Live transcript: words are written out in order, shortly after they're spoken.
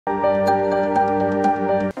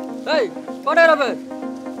Hey, photographer.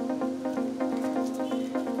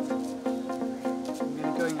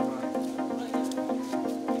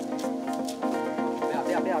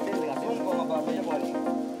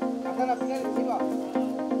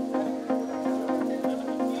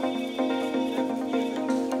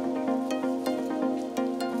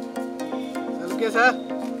 Okay, sir.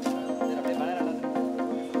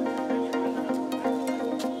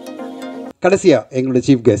 கடைசியா எங்களுடைய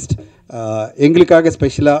chief guest எங்களுக்காக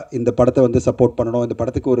ஸ்பெஷலாக இந்த படத்தை வந்து சப்போர்ட் பண்ணணும், இந்த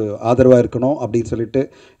படத்துக்கு ஒரு ஆதரவாக இருக்கணும் அப்படின்னு சொல்லிட்டு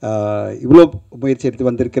இவ்வளோ முயற்சி எடுத்து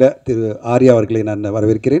வந்திருக்கிற திரு ஆர்யா அவர்களை நான்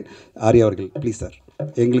வரவேற்கிறேன். ஆர்யா அவர்கள் ப்ளீஸ் சார்,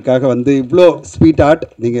 எங்களுக்காக வந்து இவ்வளோ ஸ்வீட் ஆர்ட்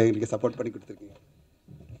நீங்கள் எங்களுக்கு சப்போர்ட் பண்ணி கொடுத்துருக்கீங்க.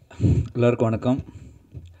 எல்லாருக்கும் வணக்கம்.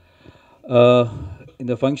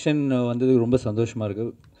 இந்த ஃபங்க்ஷன் வந்தது ரொம்ப சந்தோஷமாக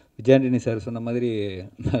இருக்குது. விஜயாண்டினி சார் சொன்ன மாதிரி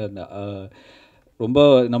ரொம்ப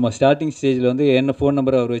நம்ம ஸ்டார்டிங் ஸ்டேஜில் வந்து என்ன ஃபோன்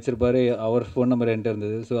நம்பர் அவர் வச்சுருப்பார், அவர் ஃபோன் நம்பர் என்கிட்ட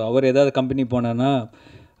இருந்தது. ஸோ அவர் ஏதாவது கம்பெனி போனேன்னா,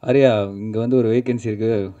 ஆரியா இங்கே வந்து ஒரு வேகன்சி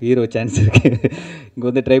இருக்குது, ஹீரோ சான்ஸ் இருக்குது, இங்கே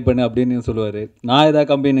வந்து ட்ரை பண்ணு அப்படின்னு சொல்லுவார். நான்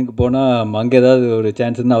ஏதாவது கம்பெனிக்கு போனால் அங்கே ஏதாவது ஒரு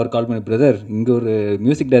சான்ஸ் இருந்தால் அவர் கால் பண்ணி, பிரதர் இங்கே ஒரு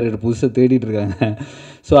மியூசிக் டைரக்டர் புதுசாக தேடிட்டு இருக்காங்க.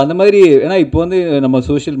 ஸோ அந்த மாதிரி, ஏன்னா இப்போ வந்து நம்ம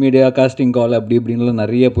சோஷியல் மீடியா காஸ்டிங் கால் அப்படி இப்படின்லாம்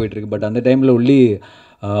நிறைய போயிட்டுருக்கு. பட் அந்த டைமில் உள்ளி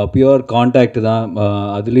பியூர் கான்டாக்ட் தான்.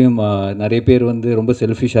 அதுலேயும் நிறைய பேர் வந்து ரொம்ப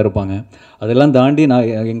செல்ஃபிஷாக இருப்பாங்க. அதெல்லாம் தாண்டி நான்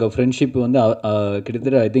எங்கள் ஃப்ரெண்ட்ஷிப் வந்து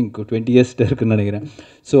கிட்டத்தட்ட ஐ திங்க் 20 years இருக்குன்னு நினைக்கிறேன்.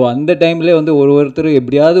 ஸோ அந்த டைம்லேயே வந்து ஒருத்தர்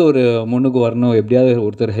எப்படியாவது ஒரு முன்னுக்கு வரணும், எப்படியாவது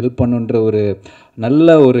ஒருத்தர் ஹெல்ப் பண்ணுன்ற ஒரு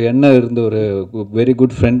நல்ல ஒரு எண்ணம் இருந்த ஒரு வெரி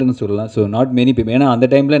குட் ஃப்ரெண்டுன்னு சொல்லலாம். ஸோ நாட் மெனி பீப்புள், ஏன்னா அந்த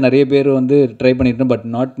டைமில் நிறைய பேர் வந்து ட்ரை பண்ணிட்டேன், but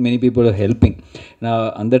not many people helping. நான்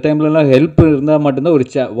அந்த டைம்லலாம் ஹெல்ப் இருந்தால் மட்டும்தான் ஒரு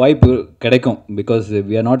வாய்ப்பு கிடைக்கும், because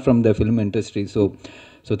we are not from the film industry.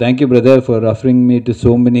 So thank you brother for referring me to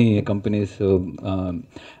so many companies. So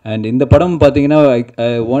and இந்த படம் பார்த்தீங்கன்னா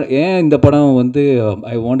ஏன் இந்த படம் வந்து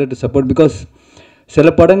I wanted to support because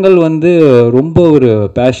சில படங்கள் வந்து ரொம்ப ஒரு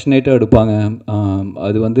பேஷனேட்டாக எடுப்பாங்க.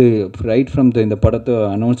 அது வந்து ரைட் ஃப்ரம் இந்த படத்தை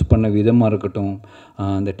அனௌன்ஸ் பண்ண விதமாக இருக்கட்டும்,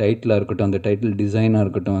 அந்த டைட்டிலாக இருக்கட்டும், அந்த டைட்டில் டிசைனாக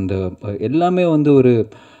இருக்கட்டும், அந்த எல்லாமே வந்து ஒரு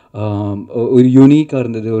யூனிக்காக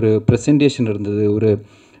இருந்தது, ஒரு ப்ரெசன்டேஷன் இருந்தது. ஒரு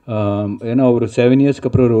ஏன்னா ஒரு 7 yearsக்கு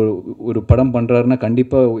அப்புறம் ஒரு படம் பண்ணுறாருன்னா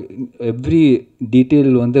கண்டிப்பாக எவ்ரி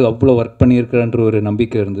டீட்டெயில் வந்து அவ்வளோ ஒர்க் பண்ணியிருக்கிறன்ற ஒரு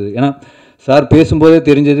நம்பிக்கை இருந்தது. ஏன்னா சார் பேசும்போதே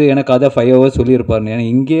தெரிஞ்சது, எனக்கு கதை 5 hours சொல்லியிருப்பாருன்னு. ஏன்னா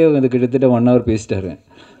இங்கேயே வந்து கிட்டத்தட்ட 1 hour பேசிட்டாரு.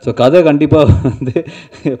 ஸோ கதை கண்டிப்பாக வந்து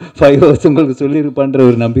 5 hours உங்களுக்கு சொல்லியிருப்பான்ற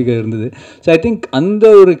ஒரு நம்பிக்கை இருந்தது. ஸோ ஐ திங்க் அந்த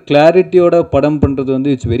ஒரு கிளாரிட்டியோட படம் பண்ணுறது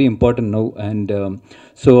வந்து it's very important now. And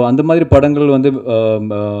so அந்த மாதிரி படங்கள் வந்து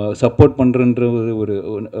சப்போர்ட் பண்ணுறன்ற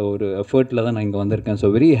ஒரு எஃபர்ட்டில் தான் நான் இங்கே வந்திருக்கேன். So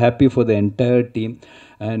very happy for the entire team.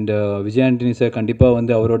 And விஜயாண்டினி sir கண்டிப்பாக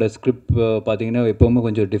வந்து அவரோட ஸ்கிரிப்ட் பார்த்திங்கன்னா எப்போவுமே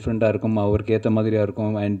கொஞ்சம் டிஃப்ரெண்ட்டாக இருக்கும், அவருக்கு ஏற்ற மாதிரியாக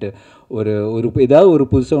இருக்கும். அண்ட் ஒரு ஏதாவது ஒரு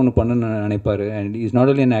புதுசாக ஒன்று பண்ணணும்னு நினைப்பார். And is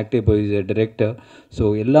not only an actor, இப்போ இஸ் எ டிரெக்டர். ஸோ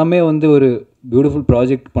எல்லாமே வந்து ஒரு பியூட்டிஃபுல்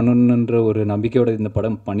ப்ராஜெக்ட் பண்ணணுன்ற ஒரு நம்பிக்கையோட இந்த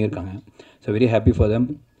படம் பண்ணியிருக்காங்க. So very happy for them.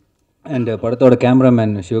 And படத்தோட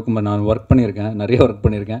கேமராமேன் சிவகுமார், நான் நிறைய ஒர்க்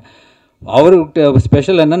பண்ணியிருக்கேன். அவர்கிட்ட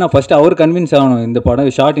ஸ்பெஷல் என்னன்னா, ஃபஸ்ட்டு அவர் கன்வின்ஸ் ஆகணும், இந்த படம்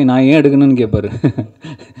ஷார்ட் நான் ஏன் எடுக்கணும்னு கேட்பார்.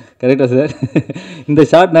 கரெக்டாக சார், இந்த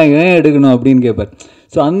ஷார்ட் நான் ஏன் எடுக்கணும் அப்படின்னு கேட்பார்.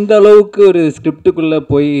 ஸோ அந்த அளவுக்கு ஒரு ஸ்கிரிப்டுக்குள்ளே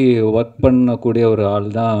போய் ஒர்க் பண்ணக்கூடிய ஒரு ஆள்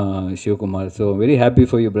தான் Sivakumar. So very happy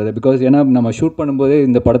for you brother, because ஏன்னா நம்ம ஷூட் பண்ணும்போதே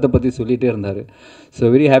இந்த படத்தை பற்றி சொல்லிகிட்டே இருந்தார்.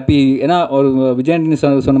 So very happy. ஏன்னா ஒரு விஜயாண்டினி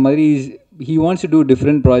சொன்ன மாதிரி he wants to do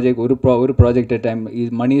different project, ஒரு project at time.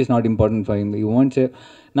 Money is not important for him. He wants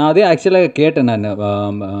நான் அதே ஆக்சுவலாக கேட்டேன்.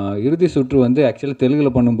 நான் இறுதி சுற்று வந்து ஆக்சுவலாக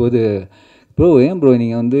தெலுங்கில் பண்ணும்போது, ப்ரோ ஏன் ப்ரோ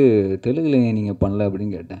நீங்கள் வந்து தெலுங்கில் ஏன் நீங்கள் பண்ணல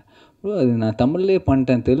அப்படின்னு கேட்டேன். ப்ரோ அது நான் தமிழ்லேயே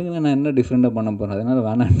பண்ணிட்டேன், தெலுங்கில் நான் என்ன டிஃப்ரெண்ட்டாக பண்ண போகிறேன், அதனால்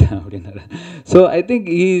வேணான்ட்டேன் அப்படின்னாரு. ஸோ ஐ திங்க்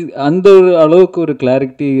அந்த ஒரு அளவுக்கு ஒரு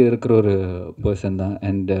கிளாரிட்டி இருக்கிற ஒரு பர்சன் தான்.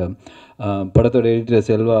 அண்ட் படத்தோட எடிட்டர்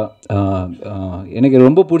செல்வா, எனக்கு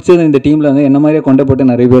ரொம்ப பிடிச்சது இந்த டீமில் வந்து என்ன மாதிரியே கொண்டப்பட்டு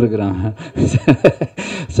நிறைய பேர் இருக்கிறாங்க.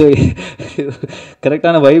 ஸோ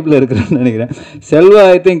கரெக்டான வைப்பில் இருக்கிறேன்னு நினைக்கிறேன். Selva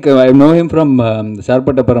I think I know him from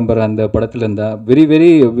Sarpatta பரம்பரை, அந்த படத்தில் இருந்தால் வெரி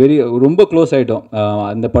வெரி வெரி ரொம்ப க்ளோஸ் ஆகிட்டோம்.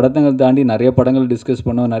 அந்த படத்தை தாண்டி நிறைய படங்கள் டிஸ்கஸ்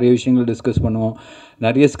பண்ணுவோம், நிறைய விஷயங்கள் டிஸ்கஸ் பண்ணுவோம்,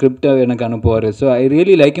 நிறைய ஸ்கிரிப்டை எனக்கு அனுப்புவார். So I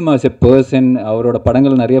really like him as a person. அவரோட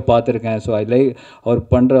படங்கள் நிறைய பார்த்துருக்கேன். ஸோ ஐ லைக் அவர்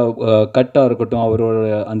பண்ணுற கட்டாக இருக்கட்டும், அவரோட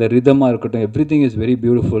அந்த ரிதமாக இருக்கட்டும், every thing is very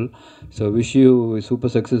beautiful. So wish you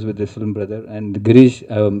super success with this film brother. And Girish,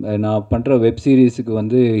 நான் பண்ணுற வெப் சீரிஸுக்கு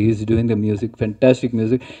வந்து is doing the music, fantastic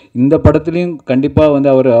music. இந்த படத்துலேயும் கண்டிப்பாக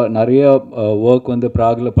வந்து அவர் நிறைய ஒர்க் வந்து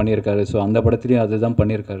ப்ராகில் பண்ணியிருக்காரு. ஸோ அந்த படத்துலேயும் அதுதான்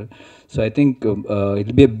பண்ணியிருக்காரு. So I think it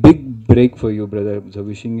will be a big break for you brother. So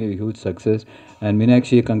wishing you huge success. And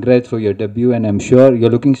Meenakshi, congrats for your debut, and I'm sure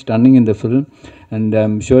you're looking stunning in the film, and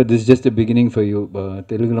I'm sure this is just the beginning for you.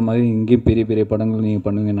 தெலுங்குல மாதிரி இங்கேயும் பெரிய பெரிய படங்கள் நீங்கள்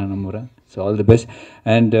பண்ணுவீங்க நான் நம்புகிறேன். So all the best.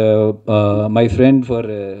 And my friend for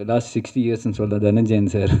last 60 இயர்ஸ்ன்னு சொல்ல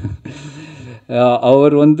தனஞ்சயன் சார்.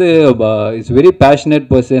 அவர் வந்து இட்ஸ் வெரி பேஷனேட்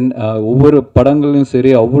பர்சன். ஒவ்வொரு படங்களையும்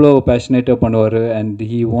சரி அவ்வளோ பேஷனேட்டாக பண்ணுவார். அண்ட்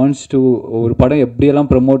ஹீ வாண்ட்ஸ் டு ஒரு படம் எப்படியெல்லாம்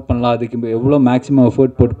ப்ரமோட் பண்ணலாம், அதுக்கு எவ்வளோ மேக்ஸிமம்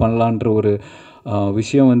எஃபர்ட் போட்டு பண்ணலான்ற ஒரு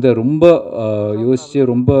விஷயம் வந்து ரொம்ப யோசித்து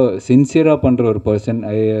ரொம்ப சின்சியராக பண்ணுற ஒரு person.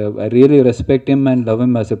 I really respect him and love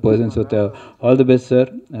him as a person. So all the best sir.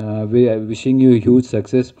 Wishing you huge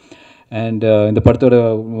success. And இந்த படத்தோட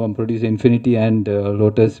producer infinity and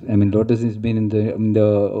lotus. I mean lotus is been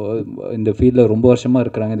இந்த ஃபீல்டில் ரொம்ப வருஷமாக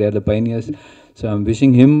இருக்கிறாங்க. They are the pioneers. So I'm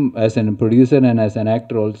wishing him as an producer and as an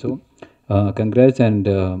actor also congrats. And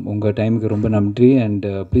உங்கள் டைமுக்கு ரொம்ப நன்றி. And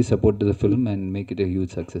please support the film and make it a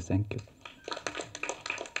huge success. Thank you.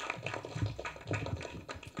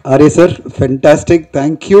 Arya sir, fantastic.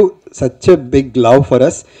 Thank you. Such a big love for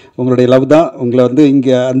us. உங்களுடைய love தான் உங்களை வந்து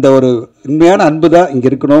இங்கே அந்த ஒரு உண்மையான அன்பு தான் இங்கே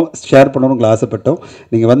இருக்கணும், ஷேர் பண்ணணும் உங்களை ஆசைப்பட்டோம்.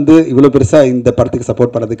 நீங்கள் வந்து இவ்வளோ பெருசாக இந்த படத்துக்கு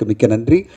சப்போர்ட் பண்ணதுக்கு மிக்க நன்றி.